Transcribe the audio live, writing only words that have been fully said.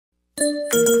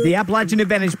The Appalachian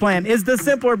Advantage plan is the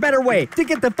simpler, better way to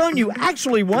get the phone you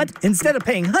actually want instead of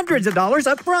paying hundreds of dollars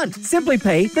up front. Simply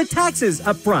pay the taxes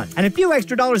up front and a few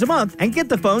extra dollars a month and get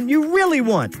the phone you really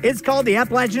want. It's called the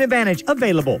Appalachian Advantage,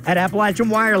 available at Appalachian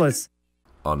Wireless.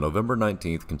 On November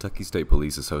 19th, Kentucky State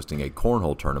Police is hosting a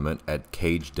cornhole tournament at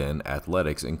Cage Den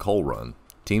Athletics in Coal Run.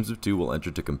 Teams of 2 will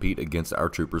enter to compete against our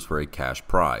troopers for a cash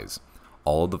prize.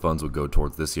 All of the funds will go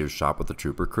towards this year's Shop with the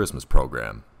Trooper Christmas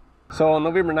program. So on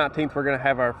November 19th, we're going to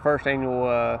have our first annual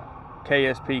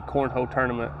KSP Cornhole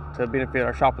tournament to benefit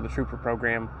our Shop with the Trooper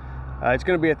program. It's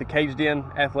going to be at the Cage Den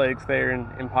Athletics there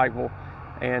in Pikeville,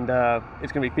 and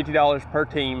it's going to be $50 per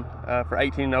team for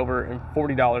 18 and over and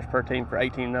 $40 per team for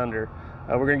 18 and under.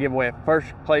 We're going to give away a first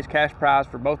place cash prize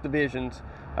for both divisions.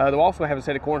 They'll also have a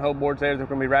set of cornhole boards there that we're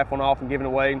going to be raffling off and giving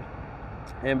away.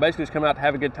 And basically just come out to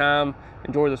have a good time,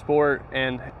 enjoy the sport,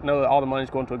 and know that all the money is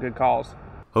going to a good cause.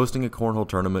 Hosting a cornhole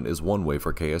tournament is one way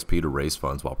for KSP to raise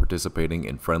funds while participating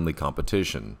in friendly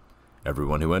competition.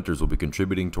 Everyone who enters will be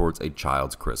contributing towards a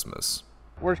child's Christmas.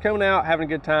 We're just coming out, having a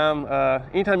good time.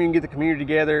 Anytime you can get the community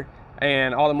together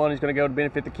and all the money is going to go to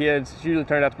benefit the kids, it's usually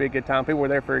turned out to be a good time. People are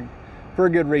there for a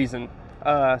good reason.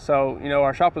 So, you know,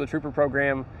 our Shop with the Trooper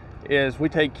program is we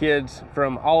take kids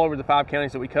from all over the 5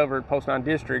 counties that we cover at Post 9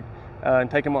 District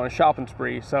and take them on a shopping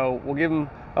spree. So we'll give them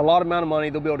a lot amount of money.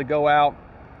 They'll be able to go out,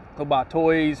 they'll buy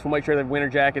toys, we'll make sure they have winter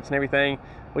jackets and everything.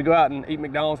 We go out and eat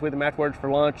McDonald's with them afterwards for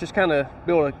lunch, just kind of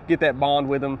be able to get that bond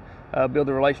with them, build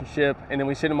a relationship, and then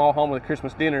we send them all home with a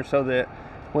Christmas dinner so that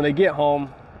when they get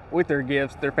home with their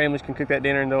gifts, their families can cook that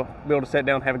dinner and they'll be able to sit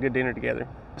down and have a good dinner together.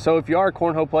 So if you are a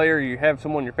cornhole player, you have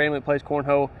someone in your family that plays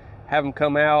cornhole, have them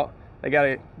come out. They got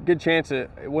a good chance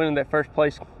at winning that first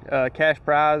place cash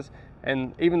prize,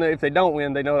 and even if they don't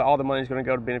win, they know that all the money is going to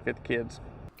go to benefit the kids.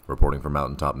 Reporting for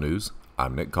Mountaintop News,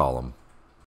 I'm Nick Collum.